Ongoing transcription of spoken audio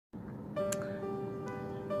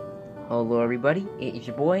Hello everybody, it is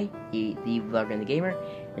your boy, the Vlogger and the Gamer,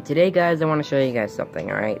 and today guys I want to show you guys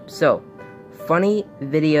something, alright? So, Funny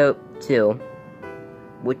Video 2,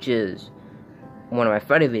 which is one of my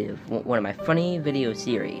funny video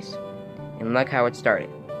series, and look how it started.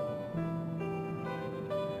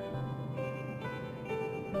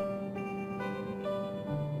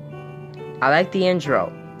 I like the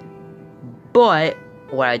intro, but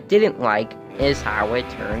what I didn't like is how it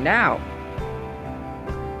turned out.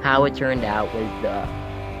 How it turned out was the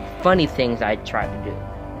funny things I tried to do.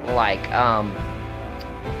 Like,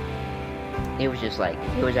 it was just like,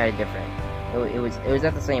 it was at a different, it was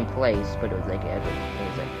at the same place, but it was like at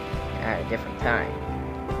a different time.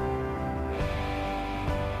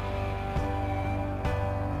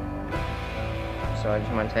 So I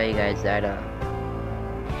just want to tell you guys that,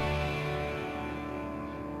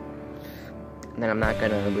 then I'm not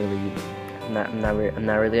gonna really, I'm not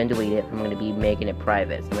really gonna delete it. I'm gonna be making it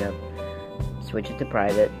private. So I'm gonna switch it to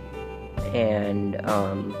private, and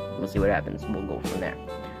we'll see what happens. We'll go from there.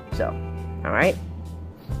 So, all right.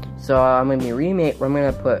 So I'm gonna be I'm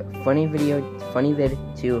gonna put Funny Vid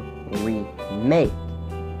 2 remake.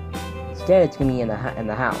 Instead, it's gonna be in the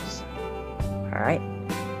house. All right.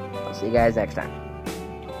 I'll see you guys next time.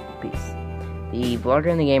 Peace. The Vlogger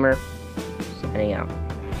and the Gamer signing out.